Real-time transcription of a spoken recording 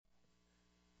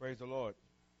Praise the Lord.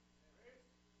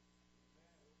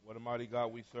 What a mighty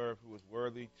God we serve, who is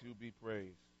worthy to be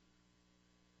praised.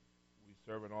 We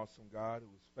serve an awesome God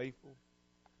who is faithful,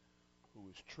 who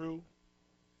is true.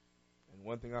 And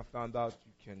one thing I found out,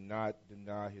 you cannot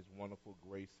deny his wonderful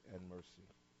grace and mercy.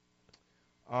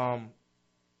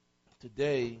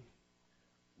 Today,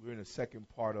 we're in the second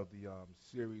part of the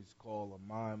series called A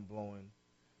Mind-Blowing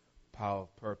Power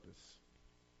of Purpose.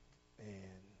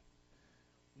 And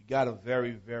we got a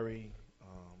very,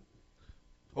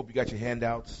 hope you got your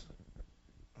handouts.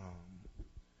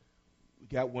 We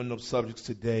got one of those subjects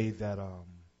today that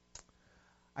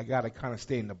I got to kind of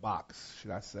stay in the box, should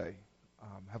I say.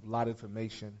 Have a lot of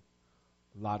information,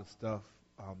 a lot of stuff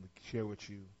to share with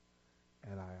you,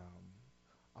 and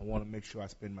I want to make sure I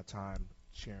spend my time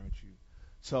sharing with you.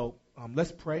 So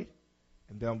let's pray,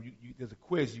 and then there's a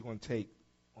quiz you're going to take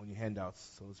on your handouts.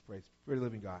 So let's pray. Spirit of the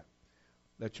living God,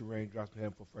 let your rain drop from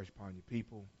heaven for fresh upon your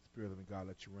people. Spirit of the living God,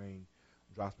 let your rain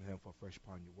drop from heaven for fresh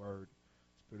upon your word.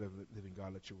 Spirit of the living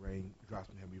God, let your rain drop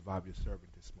from heaven, revive your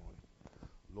servant this morning.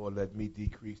 Lord, let me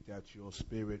decrease that your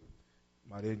spirit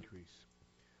might increase.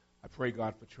 I pray,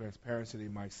 God, for transparency they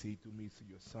might see through me, through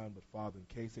your Son. But, Father, in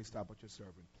case they stop at your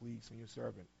servant, please send your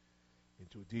servant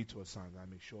into a detour sign that I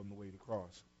may show them the way to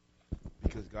cross.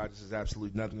 Because, God, this is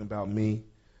absolutely nothing about me.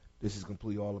 This is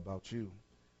completely all about you.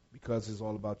 Because it's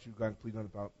all about you, God, completely not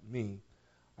about me,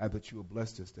 I ask that you will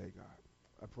bless this day, God.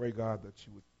 I pray, God, that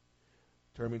you would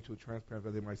turn me into a transparent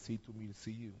that they might see through me to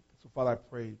see you. So, Father, I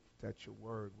pray that your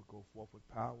word would go forth with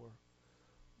power,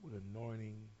 with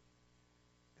anointing,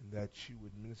 and that you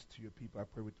would minister to your people. I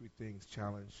pray with three things: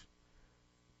 challenge,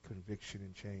 conviction,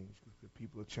 and change. If the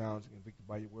people are challenged and convicted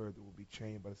by your word, they will be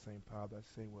chained by the same power, that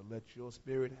same word. Let your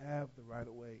spirit have the right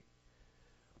of way.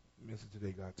 Minister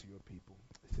today, God, to your people.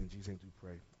 It's in Jesus' name we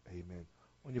pray. Amen.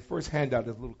 On your first handout,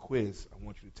 there's a little quiz I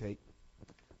want you to take.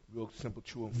 Real simple,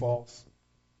 true and false.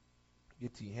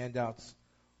 Get to your handouts.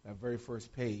 That very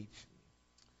first page.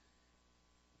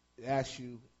 It asks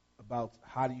you about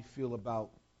how do you feel about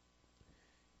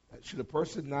should a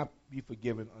person not be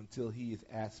forgiven until he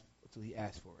asks for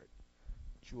it?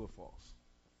 True or false?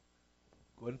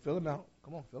 Go ahead and fill them out.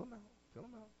 Come on, fill them out. Fill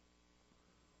them out.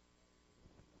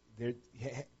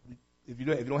 If you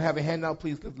don't have a handout,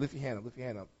 please lift your hand up. Lift your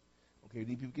hand up. Okay,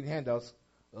 these people get handouts.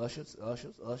 Ushers. Come on,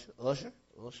 ushers.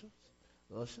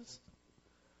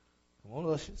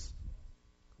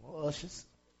 Come on, ushers.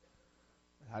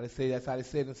 That's how they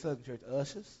say it in the Southern Church.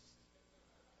 Ushers.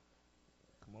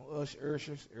 Come on,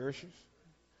 ushers.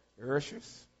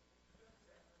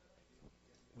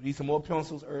 We need some more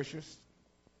pencils, ushers.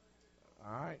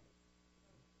 All right.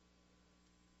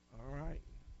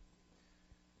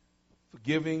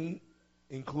 Forgiving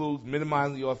includes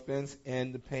minimizing the offense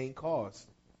and the pain caused.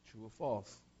 True or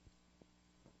false?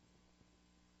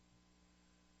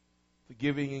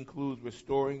 Forgiving includes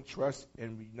restoring trust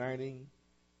and reuniting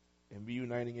a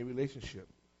relationship.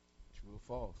 True or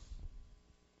false?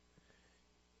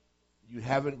 You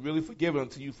haven't really forgiven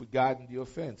until you've forgotten the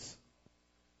offense.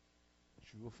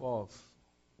 True or false?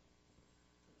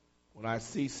 When I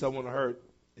see someone hurt,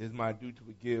 it is my duty to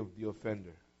forgive the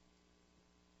offender.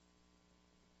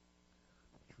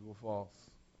 True or false?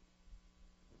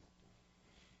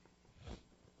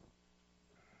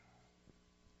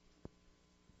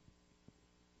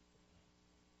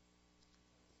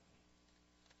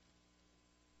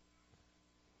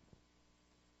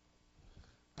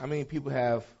 How many people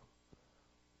have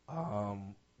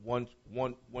one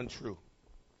true?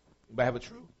 Anybody have a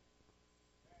true?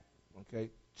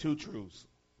 Okay. 2 truths.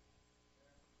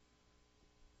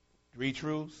 3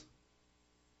 truths.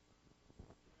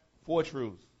 4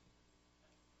 truths.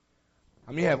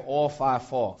 How many have all 5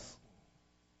 false?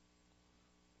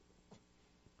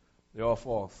 They're all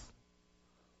false.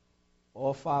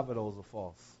 All 5 of those are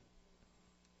false.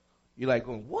 You're like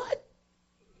going, what?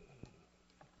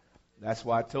 That's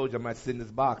why I told you I might sit in this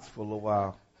box for a little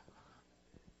while.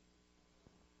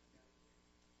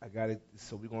 I got it.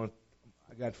 So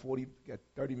I got 30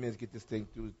 minutes to get this thing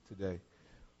through today.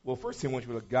 Well, first thing I want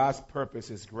you to know, God's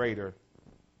purpose is greater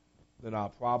than our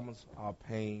problems, our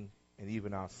pain, and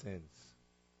even our sins.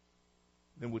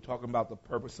 Then we're talking about the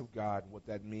purpose of God, what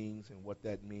that means, and what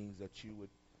that means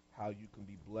how you can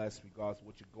be blessed regardless of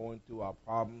what you're going through. Our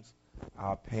problems,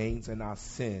 our pains, and our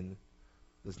sin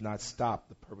does not stop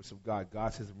the purpose of God.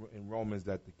 God says in Romans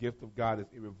that the gift of God is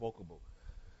irrevocable.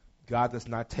 God does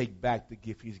not take back the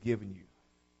gift he's given you,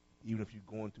 even if you're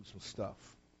going through some stuff.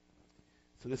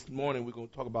 So this morning we're going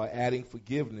to talk about adding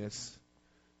forgiveness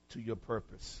to your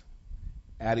purpose.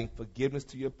 Adding forgiveness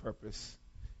to your purpose.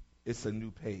 It's a new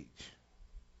page.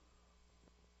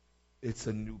 It's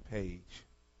a new page.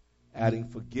 adding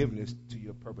forgiveness to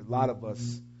your purpose. A lot of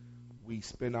us, we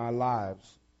spend our lives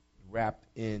wrapped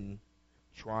in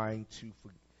trying to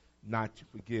not to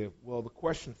forgive. Well, the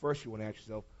question first you want to ask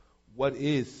yourself, what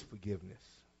is forgiveness?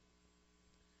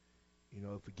 You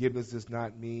know, forgiveness does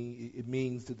not mean, it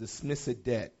means to dismiss a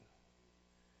debt.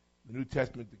 The New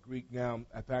Testament, the Greek now,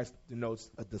 perhaps denotes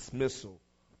a dismissal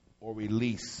or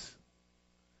release.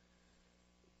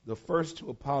 The first to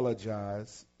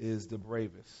apologize is the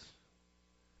bravest.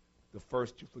 The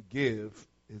first to forgive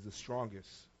is the strongest.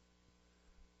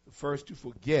 The first to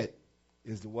forget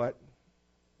is the what?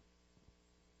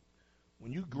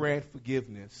 When you grant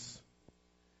forgiveness,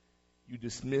 you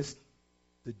dismiss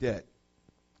the debt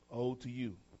owed to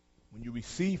you. When you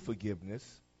receive forgiveness,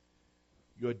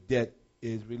 your debt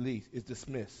is released, is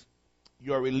dismissed.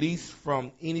 You are released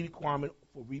from any requirement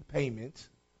for repayment.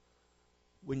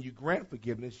 When you grant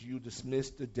forgiveness, you dismiss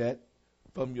the debt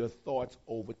from your thoughts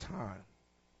over time.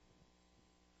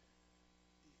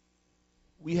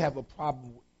 We have a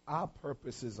problem. Our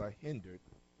purposes are hindered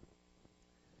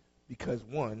because,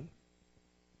 one,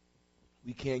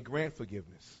 we can't grant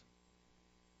forgiveness.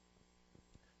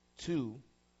 Two,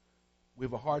 we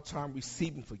have a hard time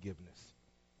receiving forgiveness.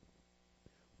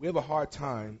 We have a hard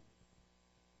time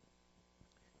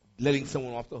letting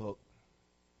someone off the hook.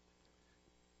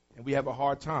 And we have a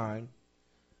hard time,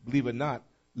 believe it or not,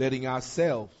 letting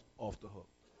ourselves off the hook.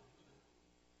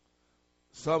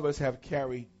 Some of us have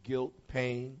carried guilt,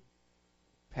 pain,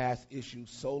 past issues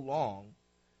so long,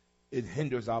 it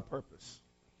hinders our purpose.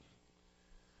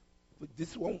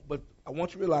 But I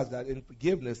want you to realize that in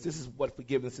forgiveness, this is what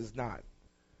forgiveness is not.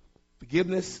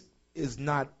 Forgiveness is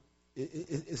not,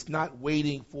 it's not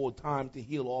waiting for time to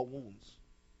heal all wounds.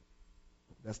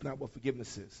 That's not what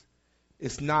forgiveness is.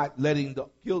 It's not letting the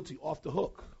guilty off the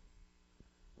hook.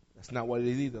 That's not what it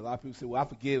is either. A lot of people say, well, I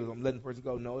forgive, I'm letting the person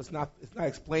go. No, it's not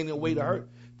explaining away the hurt.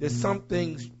 There's some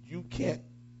things you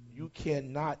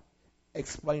cannot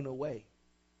explain away.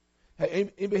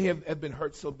 Anybody have been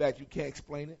hurt so bad you can't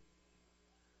explain it?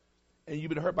 And you've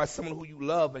been hurt by someone who you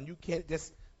love and you can't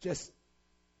just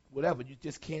whatever, you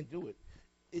just can't do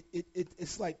it.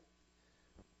 It's like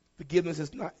forgiveness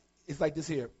is not, it's like this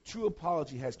here. True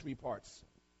apology has three parts.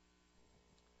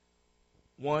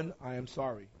 One, I am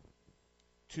sorry.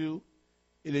 Two,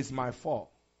 it is my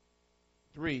fault.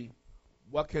 Three,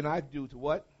 what can I do to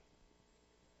what?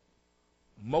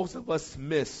 Most of us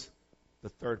miss the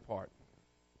third part.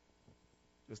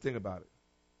 Just think about it.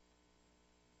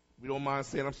 We don't mind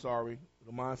saying I'm sorry. We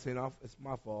don't mind saying it's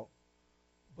my fault.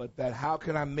 But that how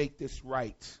can I make this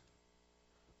right?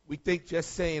 We think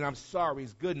just saying I'm sorry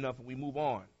is good enough and we move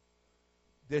on.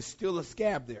 There's still a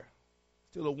scab there,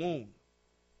 still a wound.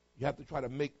 You have to try to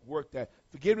make work that.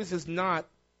 Forgiveness is not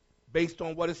based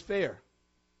on what is fair.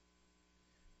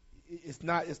 It's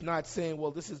not saying,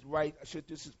 well, this is right,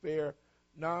 this is fair.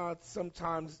 Nah,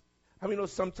 sometimes,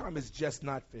 sometimes it's just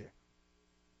not fair.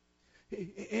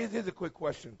 Here's a quick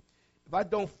question. If I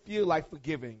don't feel like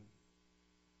forgiving,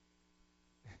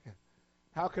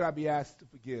 how can I be asked to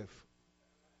forgive?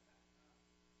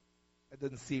 That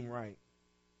doesn't seem right.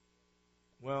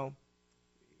 Well,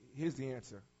 here's the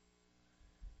answer.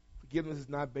 Forgiveness is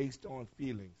not based on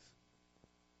feelings,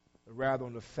 but rather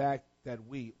on the fact that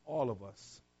we, all of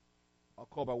us, are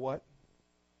called by what?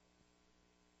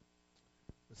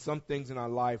 There's some things in our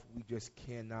life we just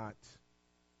can't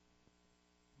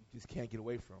get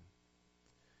away from.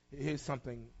 Here's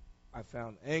something I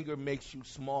found. Anger makes you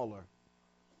smaller,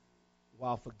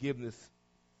 while forgiveness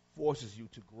forces you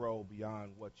to grow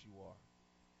beyond what you are.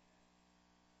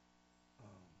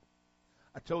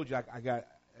 I told you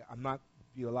I'm not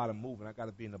doing a lot of moving. I got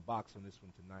to be in the box on this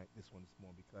one this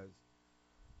morning, because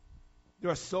there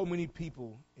are so many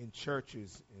people in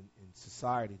churches, in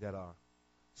society that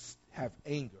have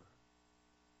anger,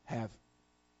 have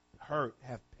hurt,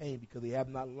 have pain because they have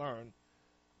not learned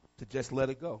to just let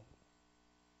it go.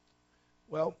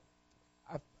 Well,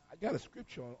 I got a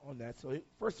scripture on that. So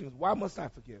first thing is, why must I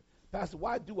forgive? Pastor,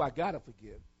 why do I got to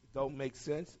forgive? It don't make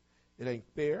sense. It ain't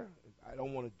fair. I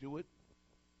don't want to do it.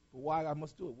 But why I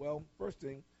must do it? Well, first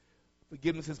thing,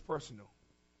 forgiveness is personal.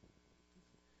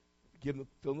 Fill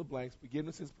in the blanks.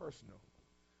 Forgiveness is personal.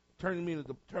 Turn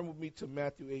with me to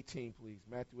Matthew 18, please.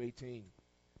 Matthew 18.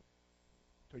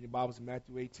 Turn your Bibles to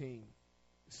Matthew 18.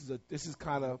 This is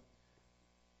kind of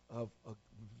a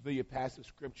familiar passage of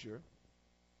scripture,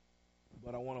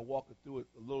 but I want to walk through it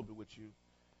a little bit with you.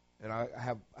 And I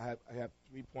have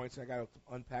 3 points. I got to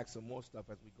unpack some more stuff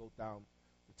as we go down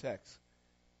the text.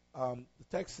 The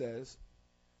text says,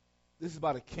 this is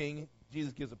about a king.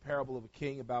 Jesus gives a parable of a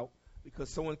king because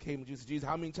someone came to Jesus. Jesus,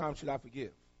 how many times should I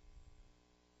forgive?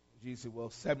 Jesus said, well,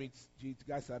 70, Jesus,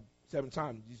 the guy said 7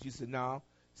 times. Jesus said, no,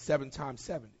 7 times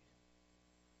 70.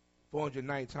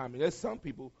 490 times. And there's some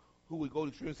people who would go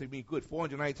to church and say, me good,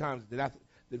 490 times,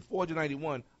 then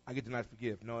 491, I get to not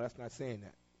forgive. No, that's not saying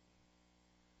that.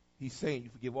 He's saying you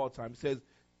forgive all time. He says,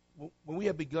 when we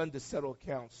have begun to settle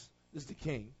accounts, this is the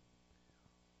king,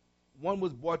 one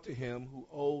was brought to him who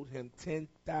owed him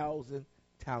 10,000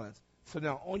 talents. So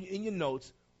now, in your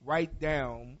notes, write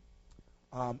down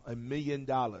 $1 million.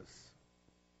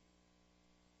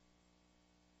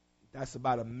 That's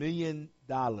about $1 million.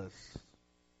 Okay?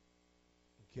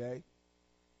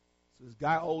 So this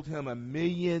guy owed him $1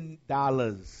 million.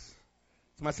 Somebody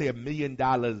say $1 million.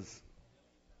 Dollars.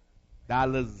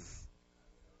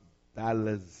 A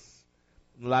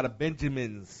lot of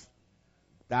Benjamins.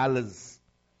 Dollars.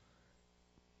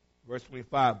 Verse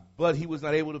 25. But he was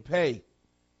not able to pay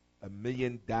 $1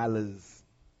 million.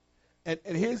 And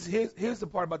here's the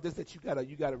part about this that you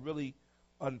gotta really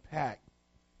unpack.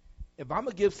 If I'm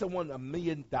gonna give someone $1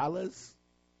 million and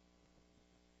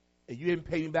you didn't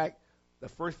pay me back the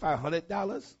first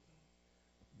 $500,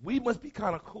 we must be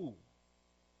kind of cool.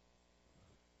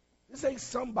 This ain't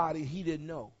somebody he didn't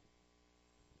know.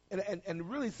 And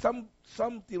really, some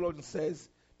theologian says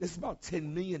this is about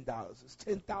 $10 million. It's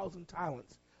 10,000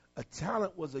 talents. A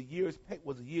talent was a year's pay,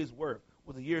 was a year's worth,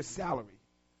 was a year's salary.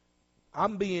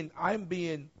 I'm being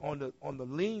on the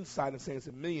lean side of saying it's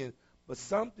 $1 million, but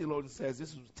some theologian says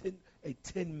this was a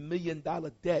 $10 million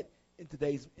debt in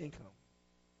today's income.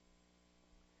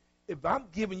 If I'm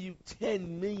giving you $10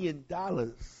 million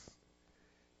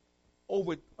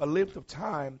over a length of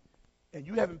time, and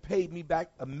you haven't paid me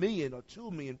back $1 million or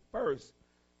 $2 million first,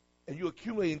 and you're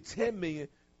accumulating $10 million,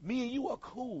 me and you are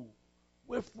cool.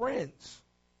 We're friends.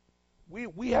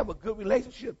 We have a good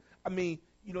relationship. I mean,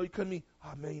 you come to me,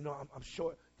 oh man, I'm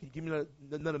short. Can you give me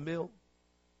another meal?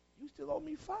 You still owe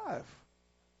me $5.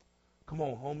 Come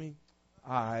on, homie.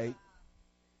 All right.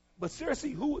 But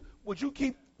seriously, who would you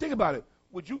keep? Think about it.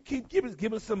 Would you keep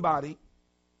giving somebody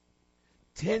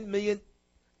 $10 million,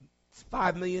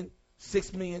 $5 million,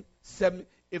 $6 million, $7 million,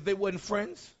 if they weren't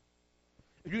friends?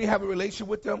 If you didn't have a relationship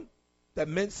with them that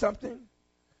meant something?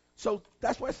 So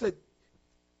that's why I said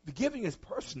the giving is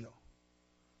personal.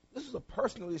 This is a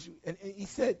personal issue. And he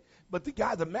said, but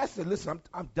the master said, listen,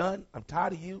 I'm done. I'm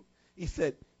tired of you. He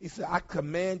said, I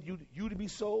command you to be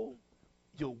sold,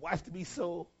 your wife to be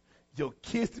sold, your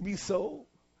kids to be sold.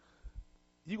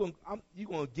 You're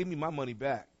gonna give me my money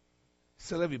back.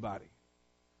 Sell everybody.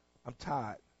 I'm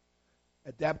tired.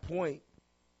 At that point,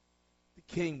 the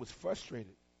king was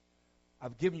frustrated.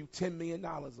 I've given you $10 million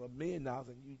or $1 million, and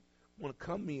you want to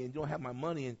come to me and you don't have my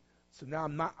money, and so now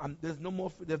there's no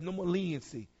more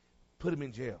leniency. Put him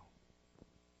in jail.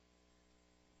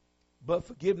 But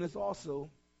forgiveness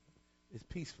also is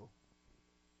peaceful.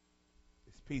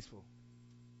 It's peaceful.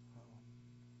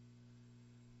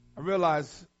 I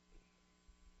realize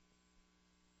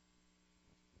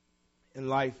in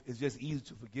life it's just easier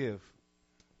to forgive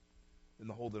than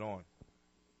to hold it on.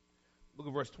 Look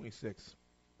at verse 26.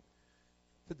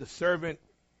 That the servant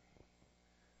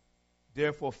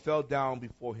therefore fell down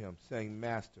before him, saying,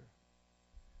 Master,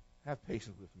 have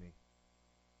patience with me.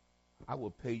 I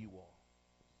will pay you all.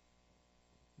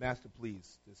 Master,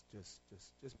 please,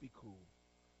 just be cool.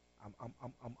 I'm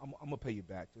gonna pay you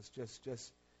back. Just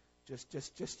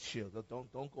chill.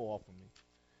 Don't go off on me.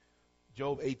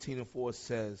 Job 18:4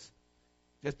 says,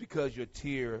 just because you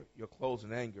tear your clothes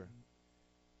in anger,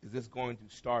 is this going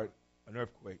to start an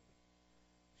earthquake?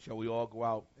 Shall we all go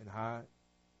out and hide?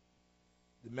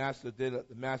 The master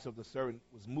of the servant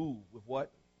was moved with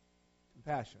what?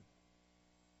 Compassion.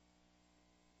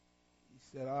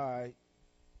 He said, all right.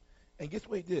 And guess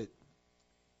what he did?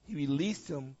 He released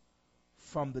him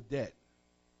from the debt.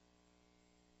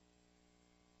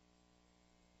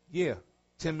 Yeah,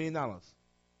 $10 million.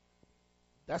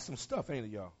 That's some stuff, ain't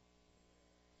it, y'all?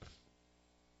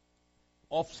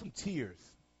 Off some tears.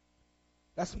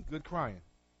 That's some good crying.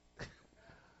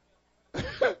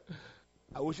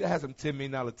 I wish I had some $10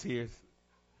 million tears.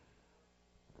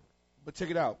 But check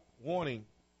it out. Warning.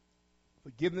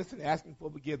 Forgiveness and asking for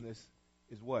forgiveness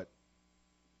is what?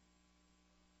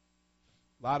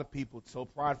 A lot of people so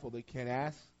prideful they can't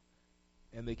ask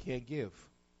and they can't give.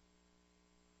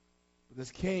 But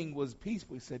this king was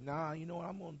peaceful. He said, nah, you know what?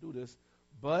 I'm going to do this.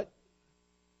 But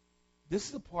this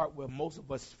is the part where most of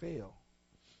us fail.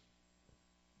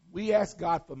 We ask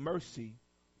God for mercy,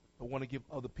 but want to give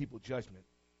other people judgment.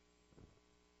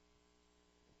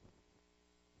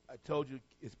 I told you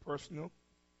it's personal,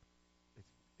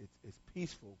 it's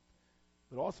peaceful,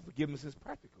 but also forgiveness is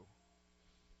practical.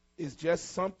 It's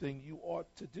just something you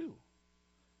ought to do.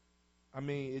 I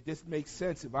mean, it just makes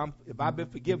sense. If I've been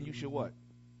forgiven, you should what?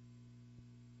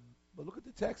 But look at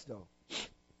the text though.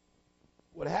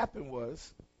 What happened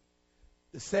was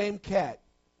the same cat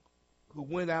who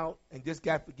went out and just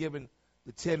got forgiven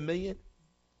the $10 million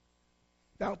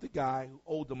found the guy who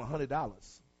owed them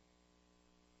 $100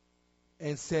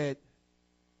 and said,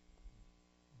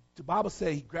 the Bible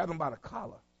said he grabbed him by the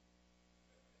collar.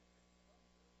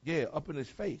 Yeah, up in his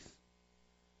face.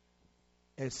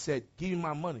 And said, give me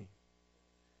my money.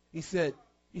 He said,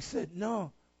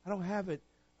 no, I don't have it.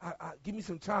 Give me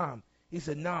some time. He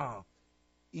said, no.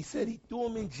 He said he threw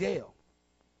him in jail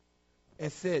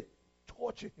and said,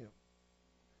 torture him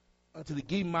until he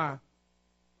gave me my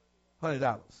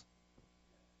 $100.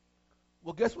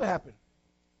 Well, guess what happened?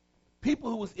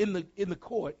 People who was in the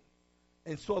court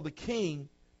and saw the king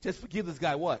just forgive this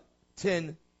guy what?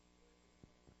 10.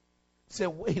 Said,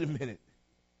 wait a minute.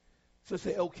 So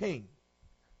say, oh king,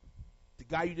 the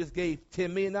guy you just gave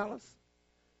 $10 million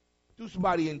threw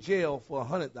somebody in jail for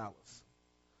 $100. The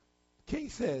king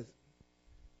says,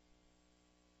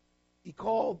 he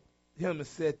called him and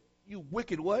said, you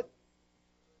wicked what?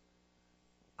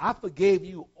 I forgave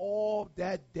you all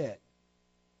that debt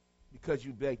because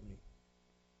you begged me.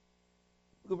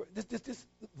 This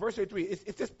verse 33,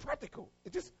 it's just practical.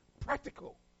 It's just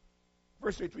practical.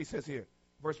 Verse 33 says here,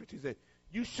 verse 33 says,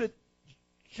 you should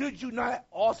you not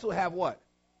also have what?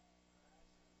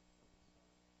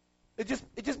 It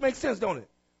just makes sense, don't it?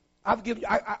 I've given you,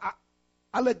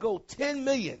 I let go $10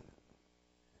 million.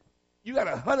 You got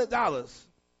 $100.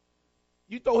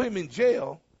 You throw him in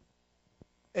jail,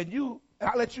 and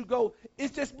I let you go.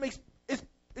 It just makes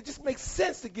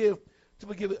sense to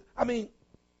forgive. I mean,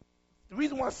 the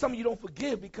reason why some of you don't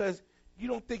forgive because you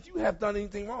don't think you have done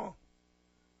anything wrong.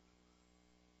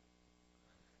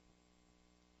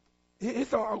 Here's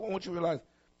something I want you to realize: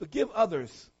 forgive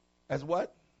others as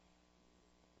what?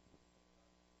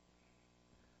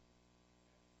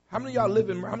 How many of y'all live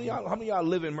in? How many of y'all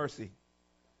live in mercy?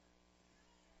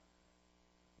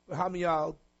 But how many of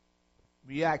y'all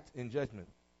react in judgment?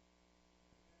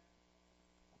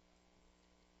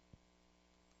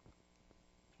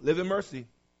 Live in mercy.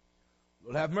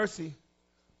 We'll have mercy,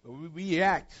 but we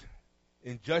react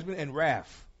in judgment and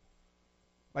wrath,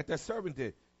 like that servant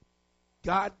did.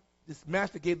 God, this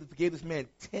master gave this man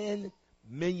 $10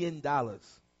 million. The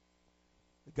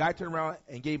guy turned around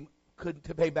and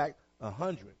couldn't pay back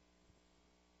 100,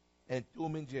 and threw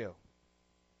him in jail.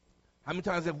 How many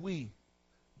times have we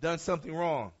done something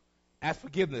wrong, asked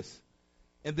forgiveness,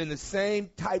 and then the same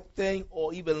type thing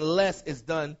or even less is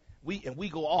done, we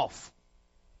go off.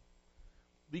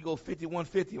 We go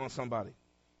 51-50 on somebody.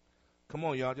 Come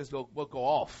on, y'all, just we'll go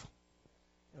off.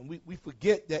 And we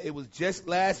forget that it was just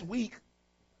last week.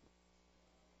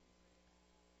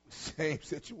 Same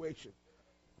situation.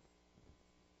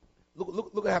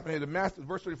 Look what happened here. The master,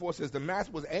 verse 34 says, the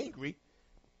master was angry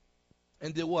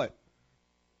and did what?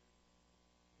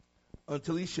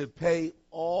 Until he should pay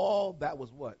all that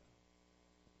was what?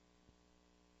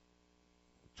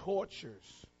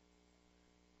 Tortures.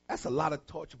 That's a lot of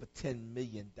torture for $10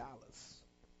 million.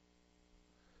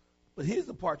 But here's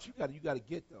the part you got to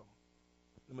get though.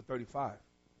 Number 35.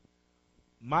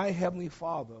 My heavenly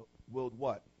Father will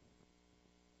what?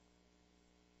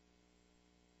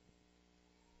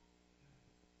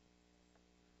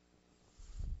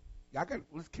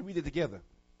 Let's read it together.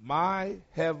 My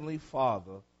heavenly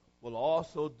Father will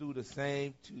also do the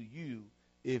same to you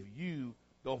if you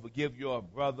don't forgive your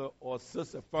brother or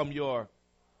sister from your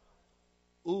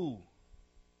The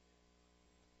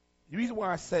reason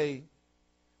why I say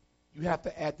you have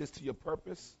to add this to your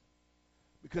purpose,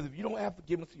 because if you don't have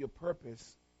forgiveness to your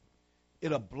purpose,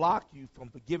 it'll block you from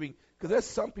forgiving. Because there's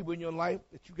some people in your life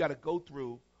that you got to go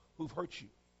through who've hurt you.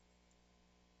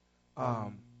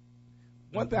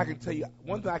 One thing I can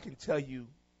tell you,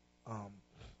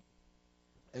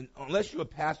 and unless you're a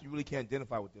pastor, you really can't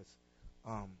identify with this.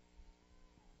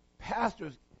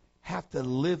 Pastors have to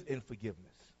live in forgiveness.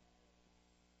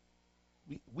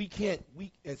 We can't,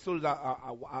 and so does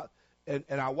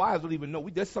our wives don't even know.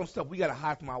 There's some stuff we got to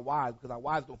hide from our wives because our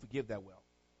wives don't forgive that well.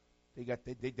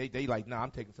 They like, nah,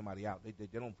 I'm taking somebody out. They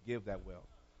don't forgive that well.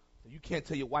 So you can't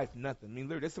tell your wife nothing. I mean,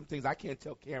 literally, there's some things I can't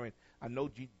tell Karen. I know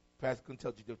Pastor couldn't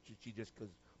tell she just because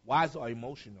wives are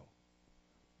emotional.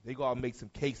 They go out and make some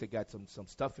cakes that got some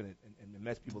stuff in it and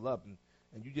mess people up,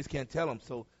 and you just can't tell them.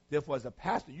 So therefore, as a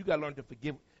pastor, you got to learn to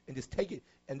forgive and just take it.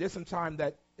 And there's some time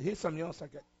that here's something else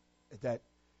that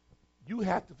you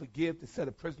have to forgive to set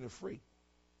a prisoner free.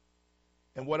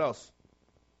 And what else?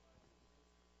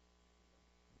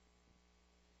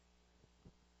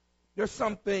 There's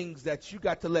some things that you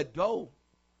got to let go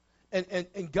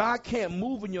And God can't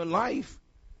move in your life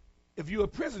if you're a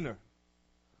prisoner.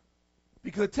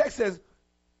 Because the text says,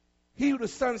 he who the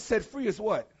Son set free is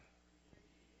what?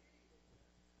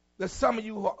 There's some of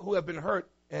you who have been hurt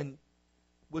and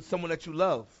with someone that you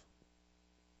love.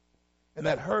 And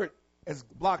that hurt has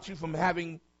blocked you from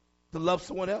having to love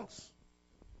someone else.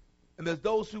 And there's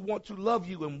those who want to love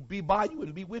you and be by you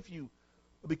and be with you.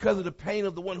 But because of the pain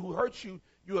of the one who hurts you,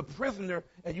 you're a prisoner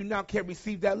and you now can't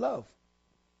receive that love.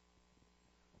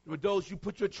 There are those you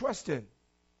put your trust in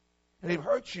and they've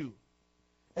hurt you.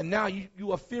 And now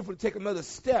you are fearful to take another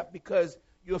step because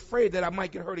you're afraid that I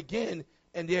might get hurt again.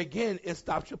 And there again, it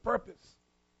stops your purpose.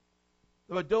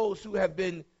 There are those who have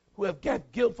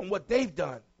got guilt from what they've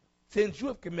done, sins you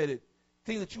have committed,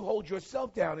 things that you hold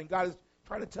yourself down. And God is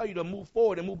trying to tell you to move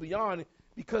forward and move beyond.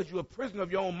 Because you're a prisoner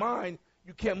of your own mind,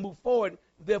 you can't move forward.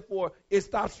 Therefore, it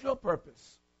stops your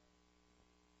purpose.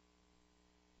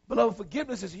 Beloved,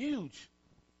 forgiveness is huge.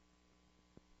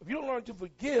 If you don't learn to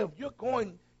forgive, you're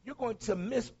going to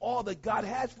miss all that God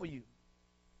has for you.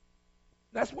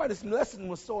 That's why this lesson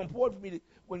was so important for me.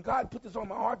 When God put this on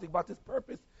my heart about this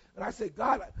purpose, and I said,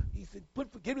 God, he said,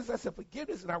 put forgiveness. I said,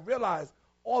 forgiveness. And I realized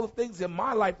all the things in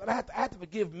my life that I had to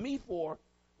forgive me for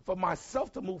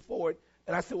myself to move forward.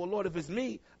 And I said, well, Lord, if it's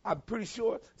me, I'm pretty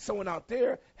sure someone out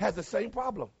there has the same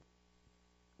problem.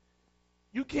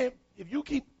 If you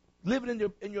keep living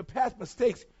in your past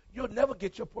mistakes, you'll never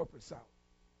get your purpose out.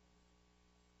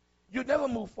 You'll never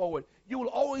move forward. You will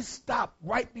always stop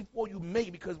right before you make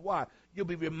it because why? You'll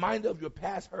be reminded of your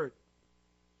past hurt.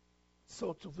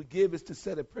 So to forgive is to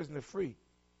set a prisoner free.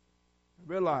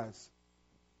 Realize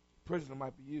the prisoner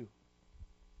might be you.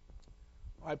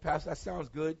 All right, Pastor, that sounds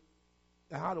good.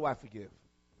 Now, how do I forgive?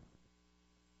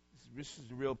 This is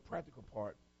the real practical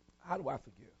part. How do I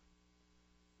forgive?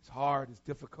 It's hard, it's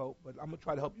difficult, but I'm going to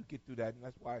try to help you get through that. And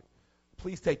that's why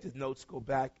please take these notes, go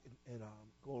back, and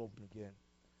go over them again.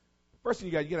 First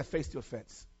thing you got to face the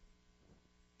offense.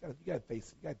 You got to face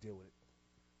it. You got to deal with it.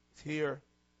 It's here.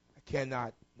 I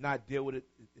cannot not deal with it.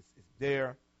 It's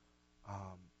there.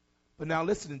 But now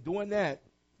listen, in doing that,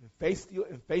 and face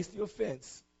the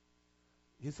offense,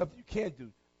 here's something you can't do.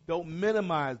 Don't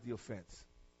minimize the offense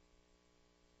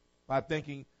by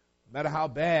thinking, no matter how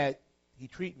bad he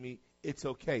treat me, it's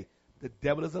okay. The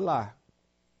devil is a lie.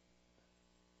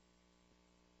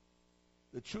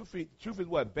 The truth is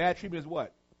what? Bad treatment is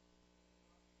what?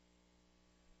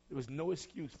 There was no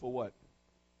excuse for what?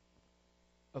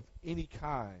 Of any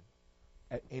kind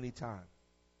at any time.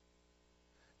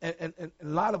 And a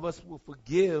lot of us will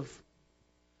forgive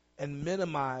and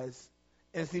minimize.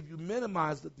 And see, if you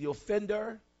minimize the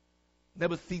offender,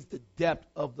 never sees the depth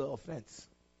of the offense.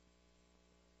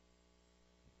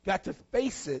 Got to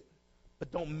face it,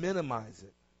 but don't minimize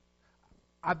it.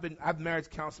 I've marriage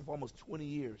counseled for almost 20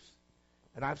 years,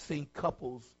 and I've seen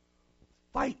couples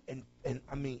fight, and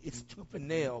I mean, it's tooth and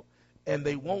nail, and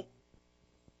they won't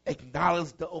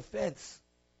acknowledge the offense.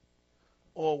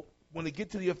 Or when they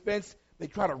get to the offense, they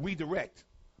try to redirect.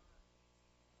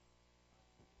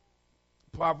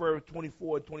 Proverbs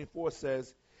 24:24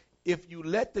 says, if you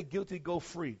let the guilty go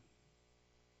free,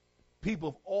 people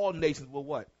of all nations will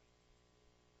what?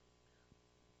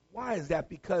 Why is that?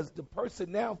 Because the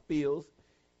person now feels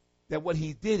that what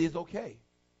he did is okay.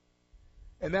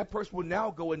 And that person will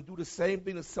now go and do the same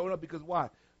thing to someone else because why?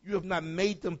 You have not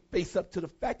made them face up to the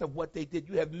fact of what they did.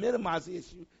 You have minimized the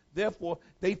issue. Therefore,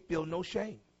 they feel no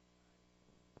shame.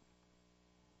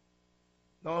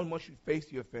 Not only must you face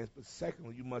the offense, but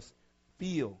secondly, you must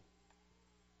feel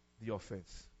the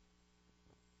offense.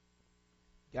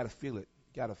 You got to feel it.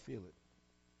 You got to feel it.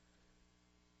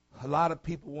 A lot of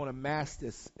people want to mask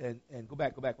this, and go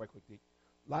back right quickly.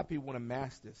 A lot of people want to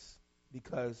mask this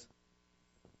because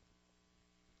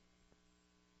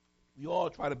we all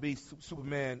try to be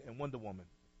Superman and Wonder Woman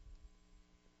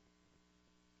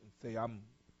and say,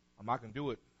 I can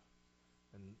do it.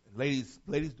 And ladies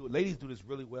do this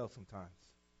really well sometimes.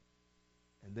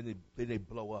 And then they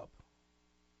blow up.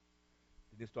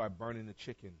 They start burning the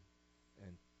chicken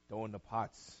and throwing the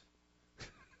pots.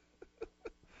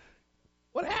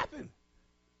 What happened?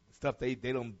 The stuff they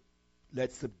don't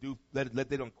let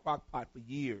they don't crock pot for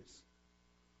years,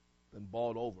 then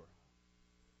boiled over.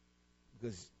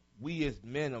 Because we as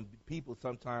men and people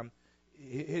sometimes,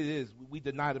 it is, we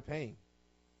deny the pain.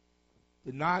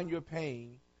 Denying your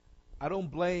pain, I don't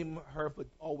blame her for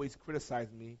always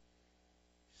criticizing me.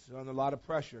 She's under a lot of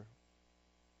pressure,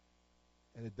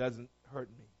 and it doesn't hurt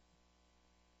me.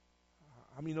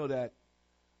 How many know that?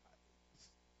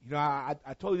 You know, I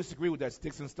totally disagree with that.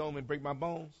 Sticks and stones and break my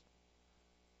bones.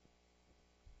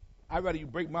 I'd rather you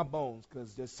break my bones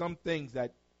because there's some things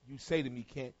that you say to me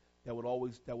that will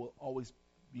always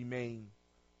remain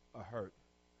a hurt.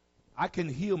 I can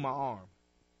heal my arm.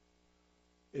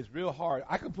 It's real hard.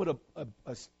 I can put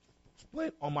a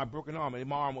splint on my broken arm and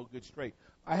my arm will get straight.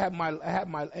 I had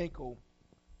my ankle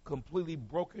completely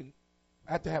broken.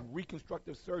 I had to have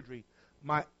reconstructive surgery.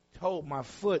 My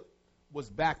foot was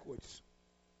backwards.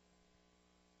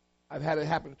 I've had it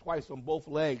happen twice on both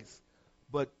legs.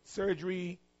 But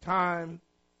surgery, time,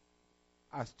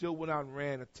 I still went out and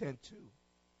ran a 10-2.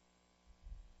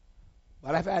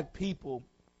 But I've had people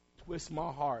twist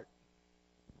my heart,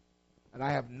 and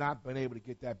I have not been able to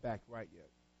get that back right yet.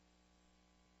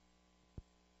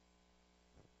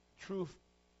 Truth,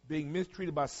 being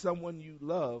mistreated by someone you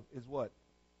love is what?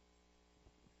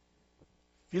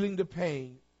 Feeling the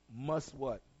pain must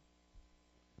what?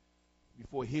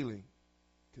 Before healing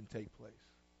can take place.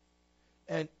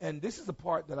 And this is the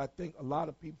part that I think a lot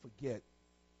of people forget.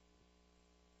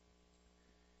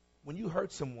 When you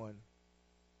hurt someone,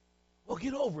 well,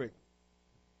 get over it.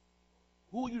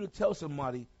 Who are you to tell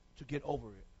somebody to get over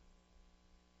it?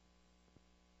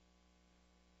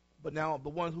 But now the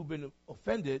ones who've been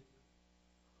offended,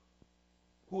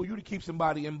 who are you to keep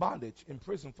somebody in bondage, in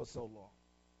prison for so long?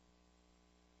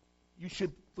 You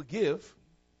should forgive,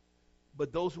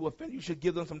 but those who offend you should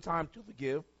give them some time to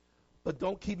forgive, but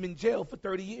don't keep them in jail for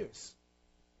 30 years.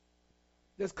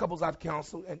 There's couples I've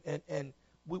counseled, and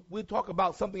we'll talk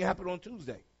about something that happened on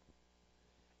Tuesday.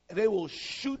 And they will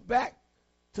shoot back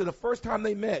to the first time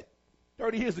they met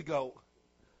 30 years ago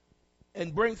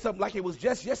and bring something like it was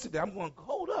just yesterday. I'm going,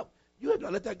 hold up. You have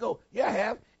not let that go. Yeah, I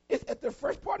have. It's at the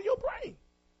fresh part of your brain.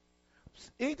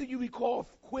 Anything you recall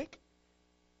quick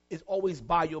is always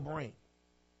by your brain.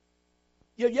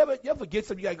 You ever forget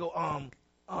something? You got to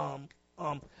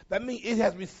go, That means it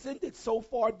has rescinded so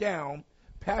far down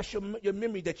past your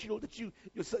memory that you got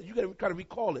to try to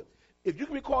recall it. If you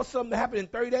can recall something that happened in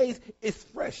 30 days, it's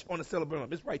fresh on the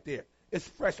cerebellum. It's right there. It's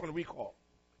fresh on the recall.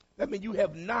 That means you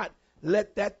have not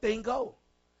let that thing go.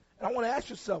 And I want to ask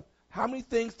yourself, how many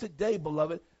things today,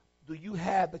 beloved, do you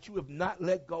have that you have not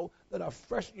let go that are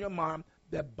fresh in your mind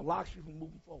that blocks you from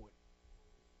moving forward?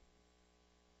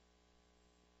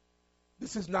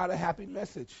 This is not a happy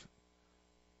message.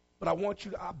 But I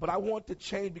want to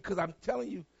change, because I'm telling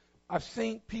you, I've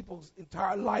seen people's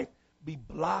entire life be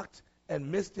blocked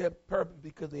and miss their purpose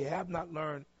because they have not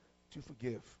learned to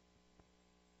forgive.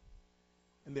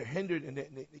 And they're hindered, and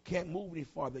they can't move any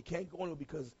farther. They can't go anywhere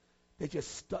because they're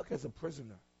just stuck as a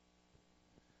prisoner.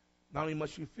 Not only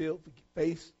must you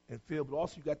face and feel, but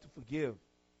also you got to forgive.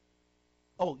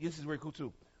 Oh, this is very cool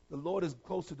too. The Lord is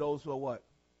close to those who are what?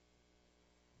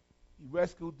 He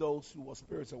rescued those who are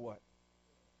spirits of what?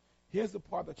 Here's the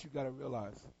part that you got to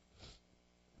realize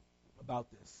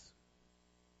about this.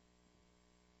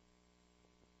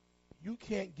 You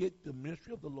can't get the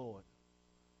ministry of the Lord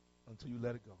until you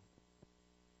let it go.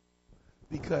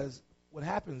 Because what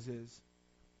happens is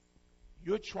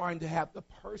you're trying to have the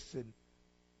person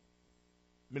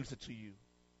minister to you,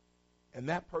 and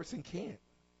that person can't.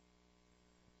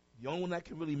 The only one that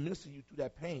can really minister you through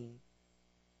that pain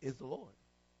is the Lord.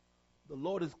 The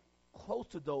Lord is close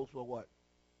to those who are what?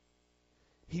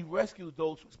 He rescues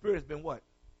those whose spirit has been what?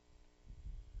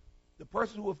 The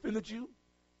person who offended you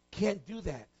can't do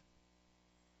that.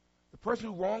 The person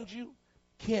who wronged you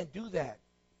can't do that.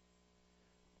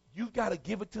 You've got to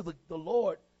give it to the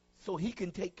Lord so he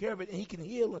can take care of it and he can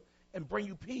heal it and bring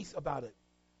you peace about it.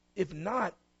 If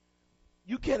not,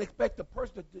 you can't expect the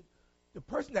person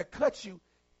that cuts you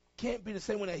can't be the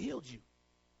same one that healed you.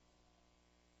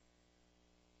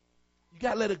 You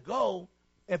got to let it go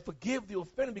and forgive the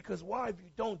offender, because why? If you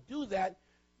don't do that,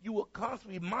 you will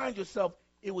constantly remind yourself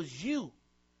it was you.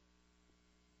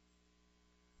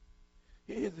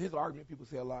 Here's the argument people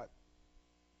say a lot.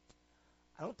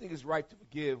 I don't think it's right to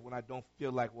forgive when I don't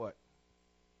feel like what?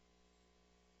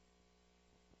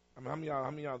 I mean, how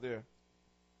many y'all there?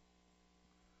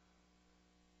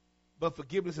 But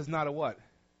forgiveness is not a what?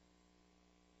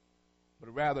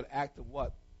 But rather an act of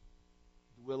what?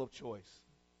 The will of choice.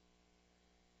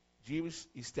 Jesus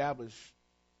established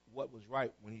what was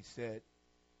right when he said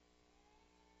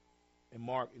in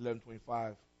Mark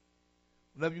 11:25,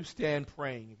 whenever you stand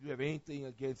praying, if you have anything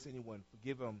against anyone,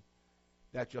 forgive them,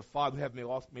 that your Father in heaven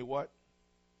may what?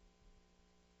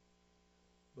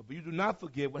 But if you do not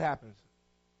forgive, what happens?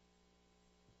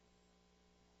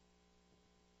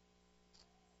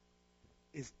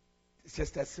 It's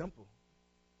just that simple.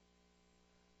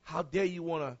 How dare you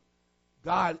want to,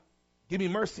 God, give me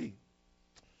mercy,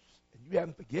 and you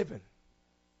haven't forgiven.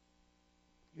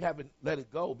 You haven't let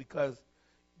it go, because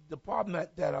the problem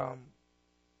that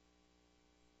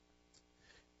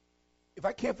if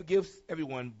I can't forgive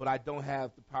everyone, but I don't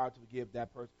have the power to forgive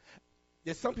that person,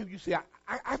 there's some people you say,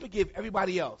 I forgive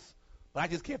everybody else, but I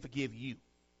just can't forgive you.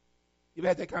 You ever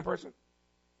had that kind of person?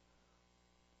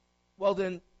 Well,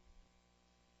 then,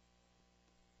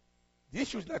 the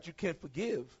issue is not you can't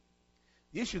forgive.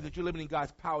 The issue is that you're limiting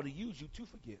God's power to use you to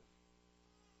forgive.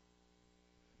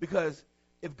 Because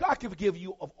if God can forgive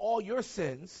you of all your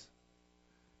sins,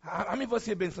 how many of us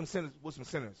here have been some sinners with some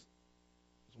sinners?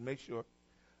 So make sure.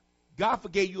 God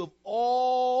forgave you of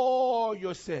all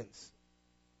your sins.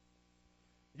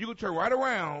 You can turn right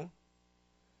around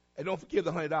and don't forgive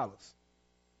the $100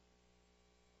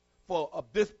 for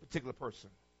this particular person.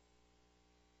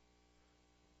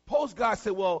 Suppose God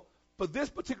said, well, for this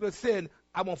particular sin,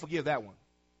 I won't forgive that one.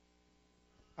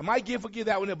 I might forgive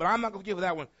that one, but I'm not going to forgive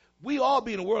that one. We all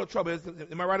be in a world of trouble.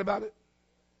 Am I right about it?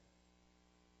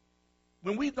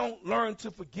 When we don't learn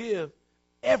to forgive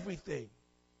everything,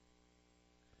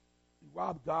 we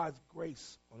rob God's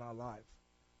grace on our life,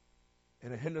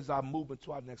 and it hinders our movement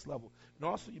to our next level. And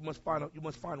also, you must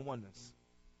find oneness.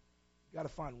 You got to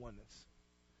find oneness.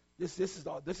 This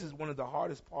is one of the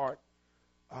hardest part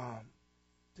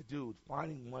to do,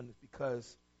 finding oneness,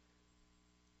 because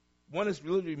oneness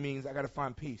literally means I got to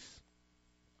find peace.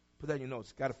 Put that in your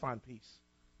notes. Got to find peace.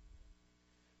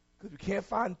 Because if you can't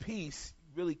find peace,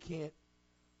 you really can't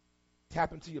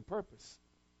tap into your purpose.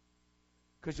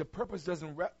 Because your purpose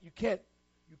doesn't. You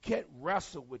can't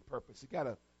wrestle with purpose. You got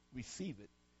to receive it.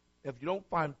 If you don't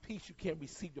find peace, you can't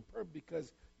receive your purpose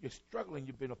because you're struggling.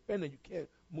 You've been offended. You can't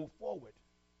move forward.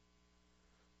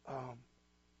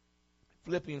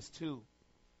 Philippians 2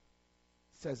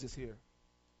 says this here.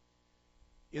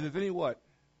 If there's any what?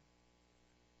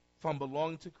 From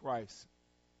belonging to Christ.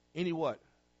 Any what?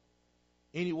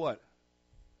 Any what?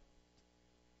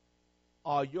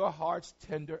 Are your hearts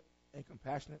tender and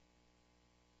compassionate?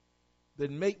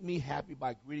 Then make me happy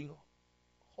by greeting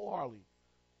wholeheartedly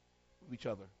with each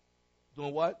other.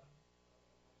 Doing what?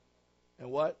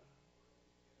 And what?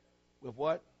 With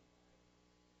what?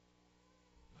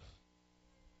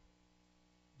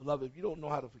 Beloved, if you don't know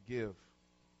how to forgive,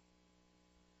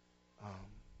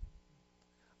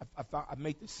 I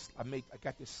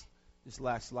got this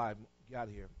last slide. Get out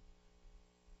of here.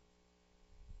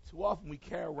 Too often we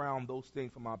carry around those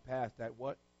things from our past that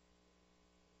what?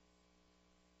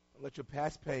 Let your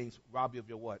past pains rob you of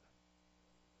your what?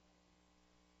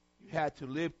 You had to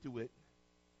live through it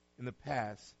in the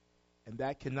past, and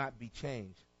that cannot be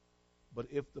changed. But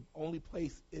if the only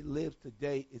place it lives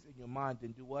today is in your mind,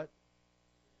 then do what?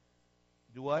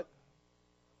 Do what?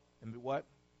 And be what?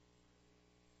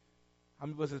 How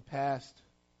many of us has passed?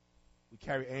 We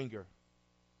carry anger,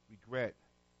 regret,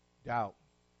 doubt,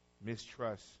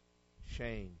 mistrust,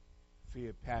 shame,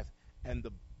 fear, past. And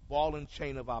the ball and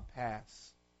chain of our past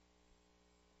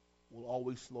will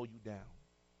always slow you down.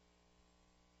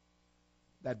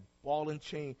 That ball and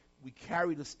chain, we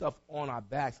carry the stuff on our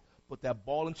backs, but that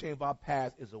ball and chain of our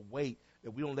past is a weight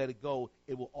that we don't let it go.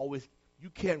 It will always, you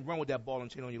can't run with that ball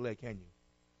and chain on your leg, can you?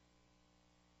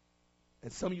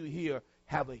 And some of you here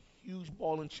have a huge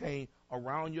ball and chain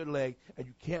around your leg, and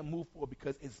you can't move forward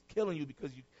because it's killing you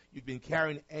because you've been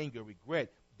carrying anger,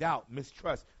 regret, doubt,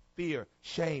 mistrust, fear,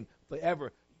 shame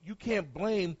forever. You can't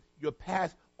blame your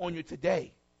past on your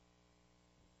today.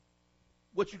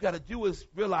 What you got to do is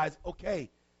realize, okay,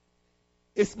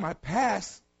 it's my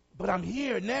past, but I'm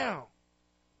here now.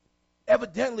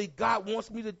 Evidently, God wants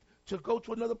me to go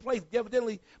to another place.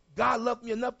 Evidently, God loved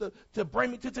me enough to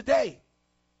bring me to today.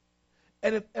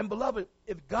 And beloved,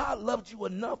 if God loved you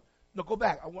enough, no, go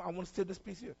back. I want to say this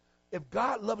piece here. If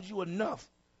God loved you enough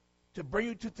to bring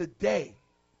you to today,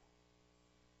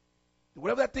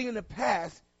 whatever that thing in the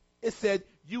past, it said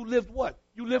you lived what?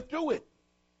 You lived through it.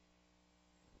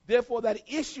 Therefore, that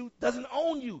issue doesn't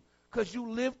own you because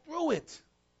you lived through it.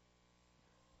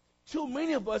 Too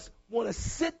many of us want to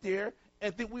sit there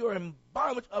and think we are in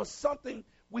bondage of something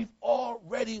we've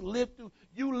already lived through.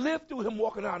 You lived through him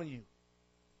walking out on you.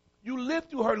 You lived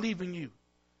through her leaving you.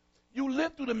 You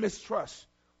lived through the mistrust.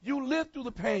 You lived through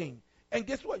the pain. And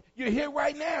guess what? You're here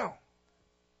right now.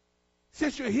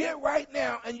 Since you're here right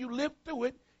now and you lived through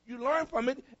it, you learn from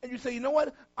it, and you say, you know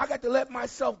what? I got to let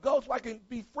myself go so I can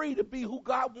be free to be who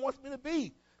God wants me to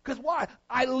be. Because why?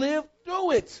 I lived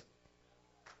through it.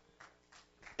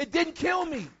 It didn't kill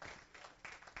me.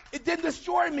 It didn't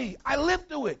destroy me. I lived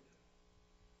through it.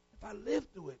 If I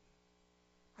lived through it,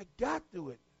 I got through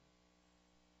it.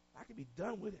 I can be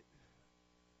done with it.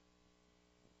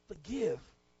 Forgive.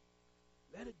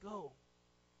 Let it go.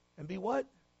 And be what?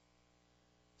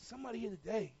 Somebody here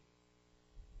today,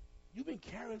 you've been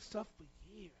carrying stuff for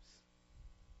years.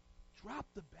 Drop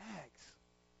the bags.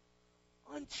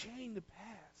 unchain the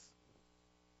past.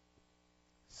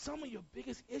 Some of your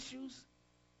biggest issues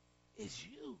is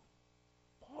you.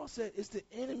 Paul said it's the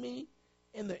enemy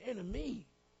and the enemy.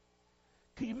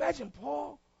 Can you imagine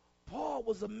Paul? Paul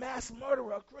was a mass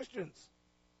murderer of Christians.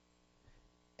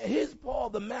 And his Paul,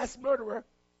 the mass murderer,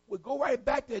 would go right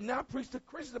back there and now preach to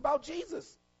Christians about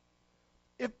Jesus.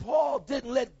 If Paul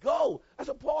didn't let go, that's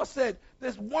what Paul said,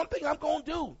 there's one thing I'm going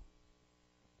to do.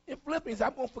 In Philippians,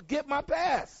 I'm going to forget my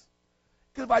past.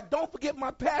 Because if I don't forget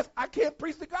my past, I can't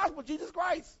preach the gospel of Jesus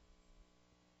Christ.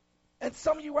 And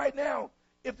some of you right now,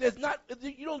 if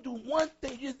you don't do one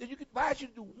thing, if you could advise you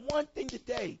to do one thing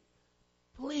today,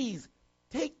 please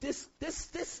take this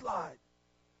slide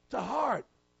to heart.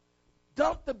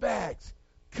 Dump the bags.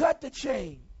 Cut the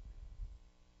chain.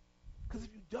 Because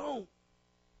if you don't,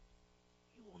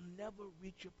 you will never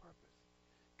reach your purpose.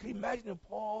 Can you imagine if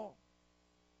Paul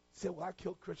said, well, I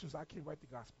killed Christians, I can't write the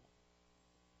gospel.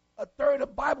 A third of the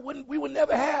Bible we would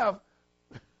never have.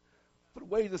 For the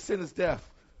wages of sin is death.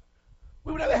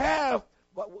 We would never have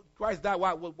Christ died.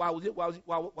 Why was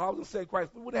it saying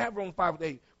Christ? We wouldn't have Romans 5:8.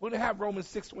 We wouldn't have Romans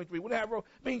 6:23. We wouldn't have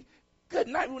good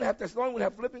night. We wouldn't have Thessalonians. We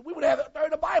wouldn't have Philippians. We would have a third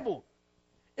of the Bible.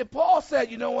 If Paul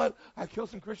said, you know what, I killed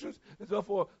some Christians, and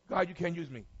therefore, God, you can't use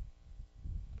me.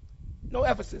 No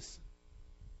Ephesus.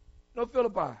 No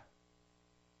Philippi.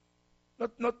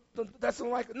 No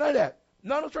Thessalonica. None of that.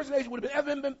 None of the church in Asia would have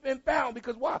been found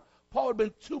because why? Paul had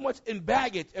been too much in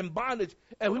baggage and bondage,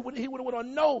 and he would have went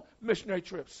on no missionary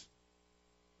trips.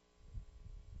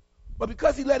 But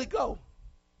because he let it go,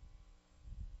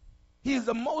 he is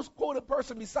the most quoted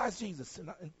person besides Jesus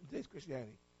in today's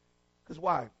Christianity. Because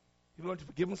why? He learned to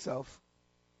forgive himself,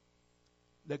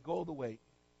 let go of the weight,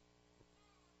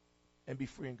 and be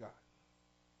free in God.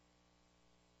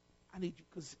 I need you,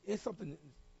 because here's something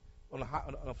on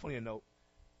a funnier note.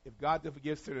 If God did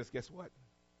forgive sinners, guess what?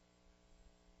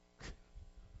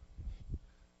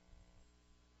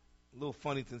 A little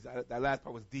funny, since that last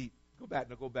part was deep. Go back.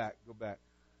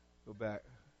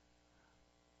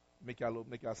 Make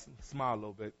y'all smile a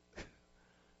little bit.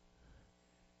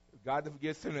 If God did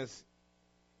forgive sinners,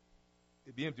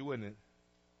 it'd be empty, wouldn't it?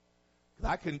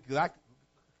 Because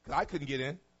I couldn't get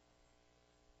in.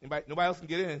 Nobody else can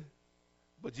get in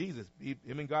but Jesus.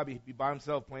 Him and God be by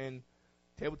himself playing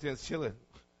table tennis, chilling.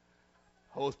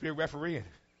 Holy Spirit refereeing.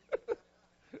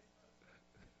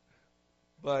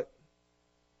 But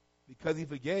because he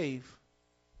forgave,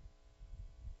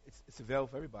 it's available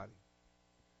for everybody.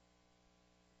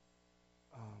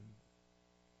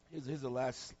 Here's the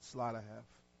last slide I have.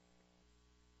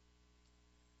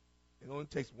 It only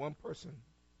takes one person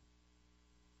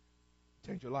to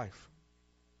change your life.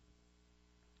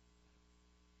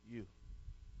 You.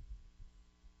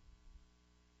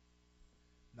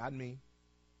 Not me.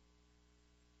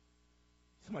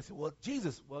 Somebody said, well,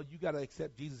 Jesus. Well, you got to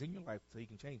accept Jesus in your life so he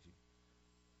can change you.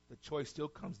 The choice still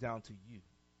comes down to you.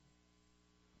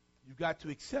 You got to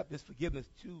accept this forgiveness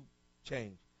to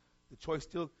change. The choice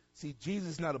still, see, Jesus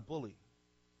is not a bully.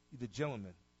 He's a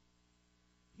gentleman.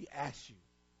 He asks you.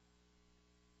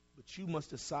 But you must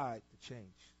decide to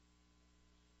change.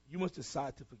 You must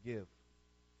decide to forgive.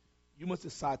 You must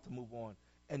decide to move on.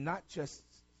 And not just,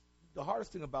 the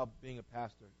hardest thing about being a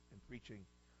pastor and preaching,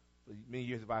 for many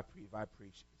years if I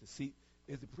preach,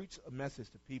 is to preach a message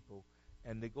to people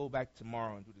and they go back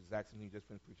tomorrow and do the exact same thing you just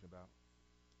finished preaching about.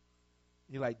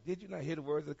 You're like, did you not hear the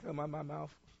words that come out of my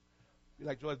mouth? You're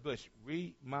like George Bush,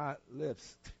 read my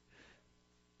lips.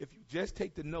 If you just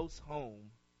take the notes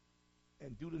home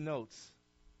and do the notes,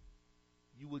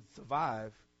 you would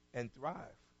survive and thrive.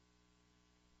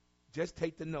 Just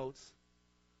take the notes,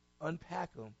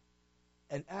 unpack them,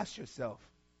 and ask yourself,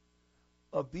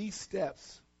 of these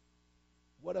steps,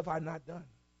 what have I not done?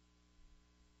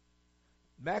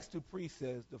 Max Dupree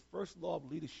says the first law of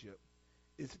leadership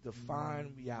is to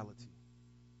define reality.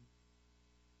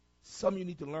 Some of you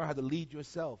need to learn how to lead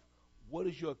yourself. What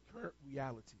is your current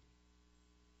reality?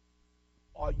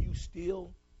 Are you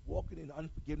still walking in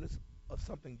unforgiveness of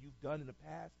something you've done in the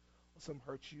past or something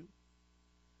hurt you?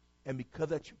 And because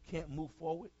that you can't move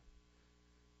forward,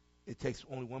 it takes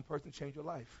only one person to change your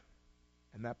life.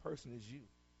 And that person is you.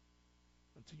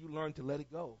 Until you learn to let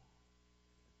it go,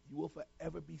 you will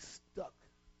forever be stuck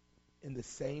in the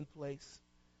same place,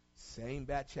 same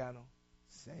bad channel,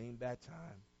 same bad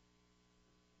time,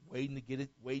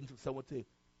 waiting for someone to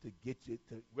get you,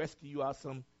 to rescue you out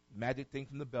some magic thing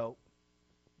from the belt.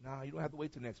 Nah, you don't have to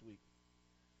wait till next week.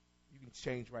 You can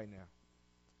change right now.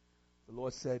 The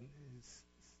Lord said,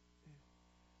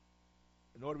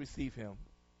 in order to receive him,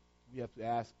 we have to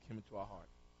ask him into our heart.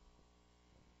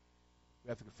 We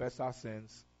have to confess our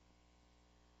sins.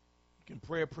 You can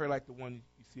pray a prayer like the one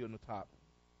you see on the top.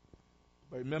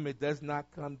 But remember, it does not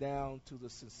come down to the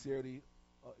sincerity.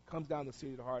 It comes down to the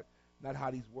sincerity of the heart, not how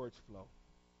these words flow.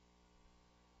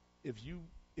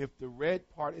 If the red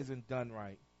part isn't done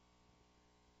right,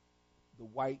 the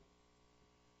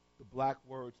black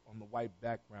words on the white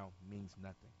background means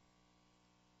nothing.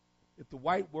 If the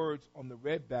white words on the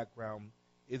red background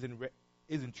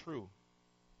isn't true,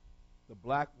 the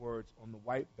black words on the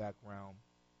white background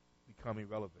become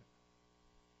irrelevant.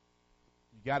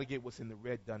 You got to get what's in the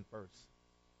red done first.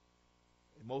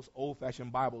 In most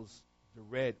old-fashioned Bibles, the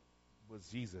red was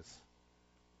Jesus.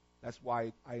 That's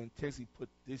why I intentionally put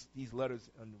these letters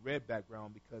on the red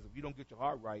background, because if you don't get your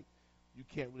heart right, you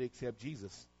can't really accept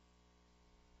Jesus.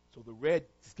 So the red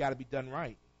has got to be done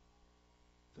right.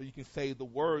 So you can say the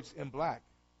words in black.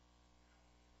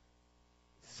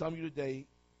 Some of you today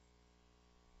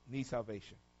need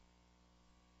salvation.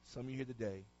 Some of you here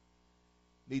today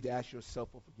need to ask yourself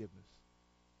for forgiveness.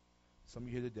 Some of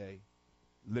you here today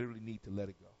literally need to let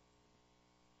it go.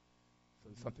 So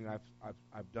it's something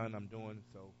I've done, I'm doing.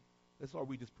 So let's all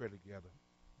read this prayer together.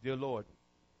 Dear Lord,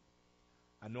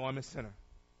 I know I'm a sinner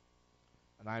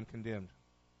and I am condemned.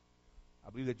 I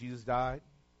believe that Jesus died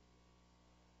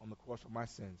on the cross for my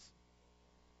sins.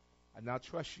 I now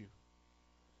trust you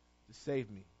to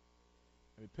save me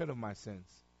and repent of my sins.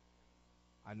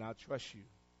 I now trust you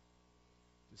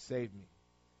to save me.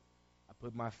 I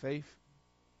put my faith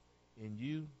in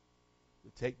you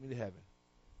to take me to heaven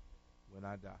when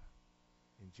I die.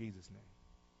 In Jesus' name.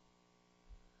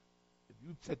 If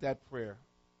you said that prayer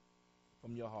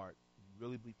from your heart, you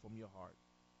really believe from your heart,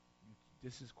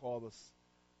 this is called the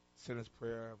sinner's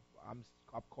prayer.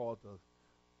 I've called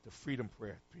the freedom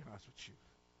prayer, to be honest with you.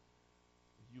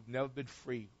 If you've never been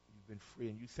free, you've been free,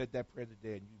 and you said that prayer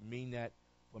today, and you mean that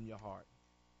from your heart.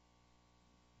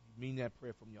 You mean that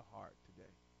prayer from your heart today.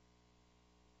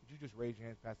 Could you just raise your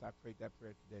hands, Pastor? I prayed that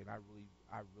prayer today, and I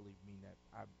really mean that.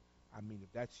 I mean,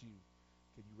 if that's you,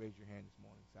 can you raise your hand this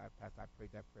morning? Say, Pastor, I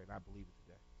prayed that prayer, and I believe it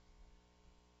today.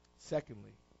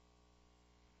 Secondly,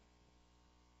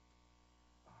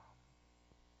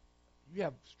 you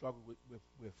have struggled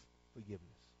with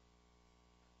forgiveness.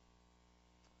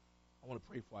 I want to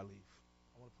pray before I leave.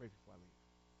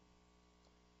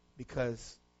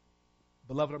 Because,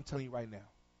 beloved, I'm telling you right now,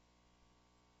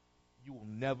 you will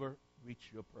never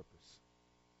reach your purpose.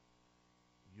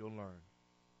 You'll learn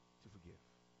to forgive.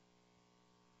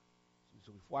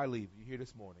 So before I leave, you're here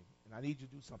this morning, and I need you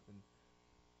to do something.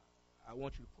 I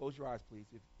want you to close your eyes, please.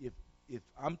 If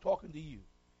I'm talking to you,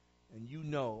 and you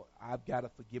know I've got a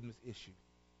forgiveness issue,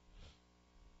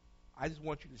 I just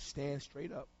want you to stand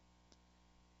straight up,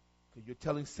 because you're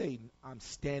telling Satan, I'm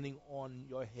standing on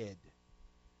your head.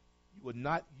 You will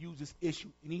not use this issue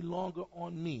any longer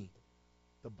on me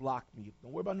to block me.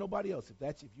 Don't worry about nobody else.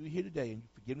 If you're here today and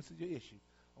forgiveness is your issue,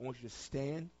 I want you to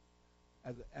stand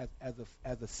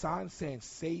as a sign saying,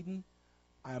 Satan,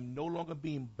 I am no longer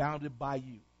being bounded by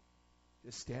you.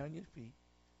 Just stand on your feet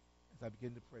as I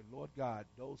begin to pray. Lord God,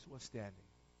 those who are standing,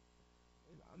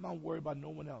 I'm not worried about no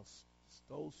one else. It's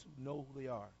those who know who they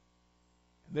are.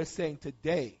 And they're saying,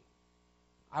 today,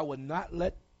 I will not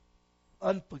let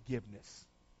unforgiveness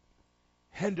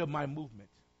hinder my movement.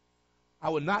 I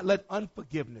will not let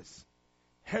unforgiveness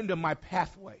hinder my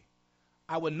pathway.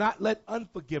 I will not let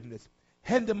unforgiveness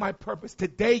hinder my purpose.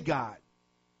 Today, God,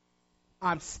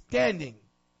 I'm standing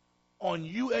on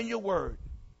you and your word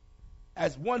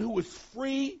as one who is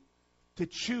free to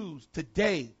choose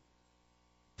today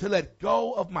to let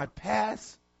go of my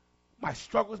past, my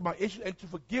struggles, my issues, and to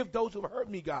forgive those who have hurt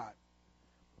me, God.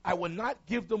 I will not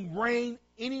give them reign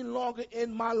any longer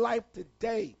in my life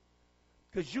today,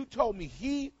 because you told me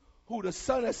he who the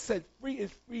Son has set free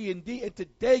is free indeed. And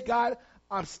today, God,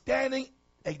 I'm standing,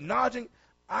 acknowledging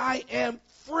I am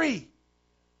free.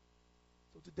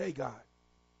 So today, God,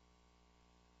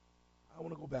 I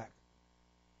want to go back.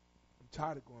 I'm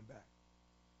tired of going back.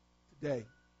 Today,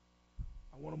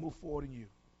 I want to move forward in you.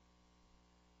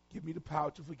 Give me the power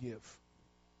to forgive.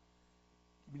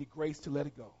 Give me the grace to let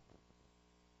it go.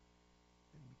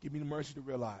 And give me the mercy to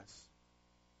realize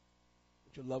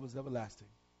that your love is everlasting.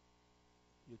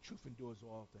 Your truth endures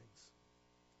all things.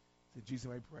 In Jesus'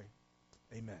 name I pray.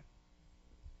 Amen.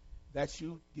 That's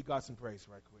you. Give God some praise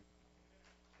right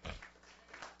quick.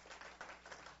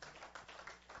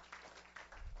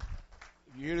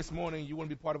 If you're here this morning, you want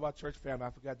to be part of our church family. I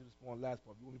forgot to do this morning last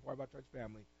part. If you want to be part of our church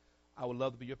family, I would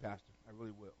love to be your pastor. I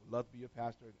really would. I would love to be your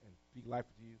pastor and speak life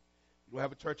to you. You don't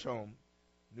have a church home.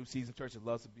 New Season Church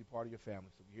loves to be part of your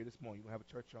family. So if you're here this morning, you don't have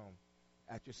a church home,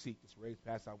 at your seat, just raise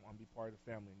Pastor. I want to be part of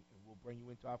the family, and we'll bring you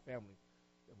into our family.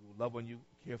 And we will love on you,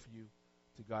 care for you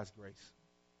through God's grace.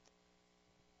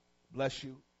 Bless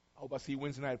you. I hope I see you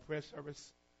Wednesday night prayer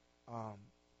service.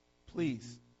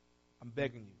 Please, I'm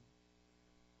begging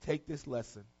you, take this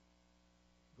lesson,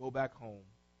 go back home,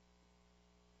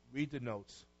 read the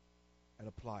notes, and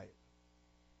apply it.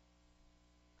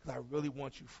 Because I really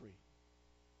want you free.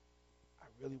 I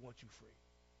really want you free.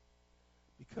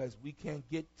 Because we can't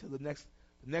get to the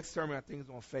next sermon, I think, is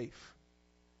on faith.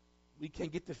 We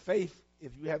can't get to faith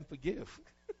if you haven't forgive.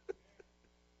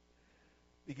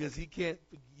 Because he can't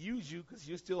use you because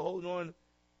you're still holding on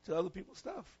to other people's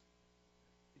stuff.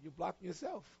 You're blocking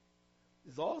yourself.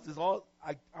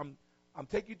 I'm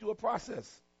taking you through a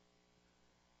process.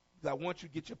 Because I want you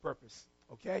to get your purpose.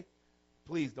 Okay?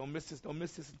 Please don't miss this. Don't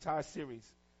miss this entire series.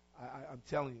 I'm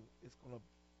telling you, it's gonna.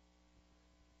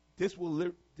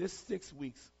 This 6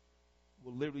 weeks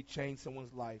will literally change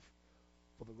someone's life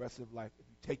for the rest of their life. If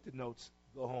you take the notes,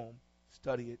 go home,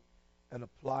 study it, and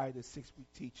apply the 6-week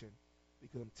teaching,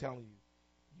 because I'm telling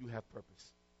you, you have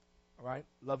purpose. All right?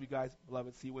 Love you guys.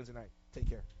 Beloved. See you Wednesday night. Take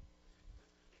care.